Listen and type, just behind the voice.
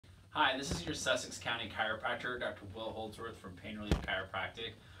Hi, this is your Sussex County chiropractor, Dr. Will Holdsworth from Pain Relief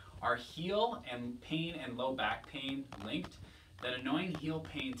Chiropractic. Are heel and pain and low back pain linked? That annoying heel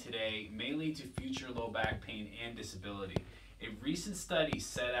pain today may lead to future low back pain and disability. A recent study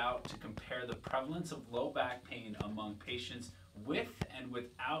set out to compare the prevalence of low back pain among patients with and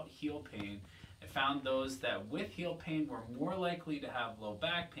without heel pain and found those that with heel pain were more likely to have low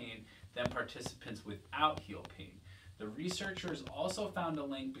back pain than participants without heel pain. The researchers also found a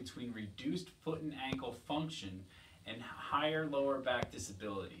link between reduced foot and ankle function and higher lower back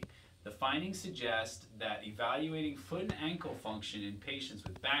disability. The findings suggest that evaluating foot and ankle function in patients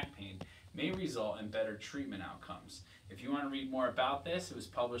with back pain may result in better treatment outcomes. If you want to read more about this, it was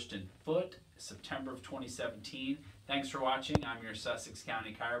published in Foot, September of 2017. Thanks for watching. I'm your Sussex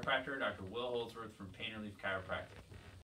County chiropractor, Dr. Will Holdsworth from Pain Relief Chiropractic.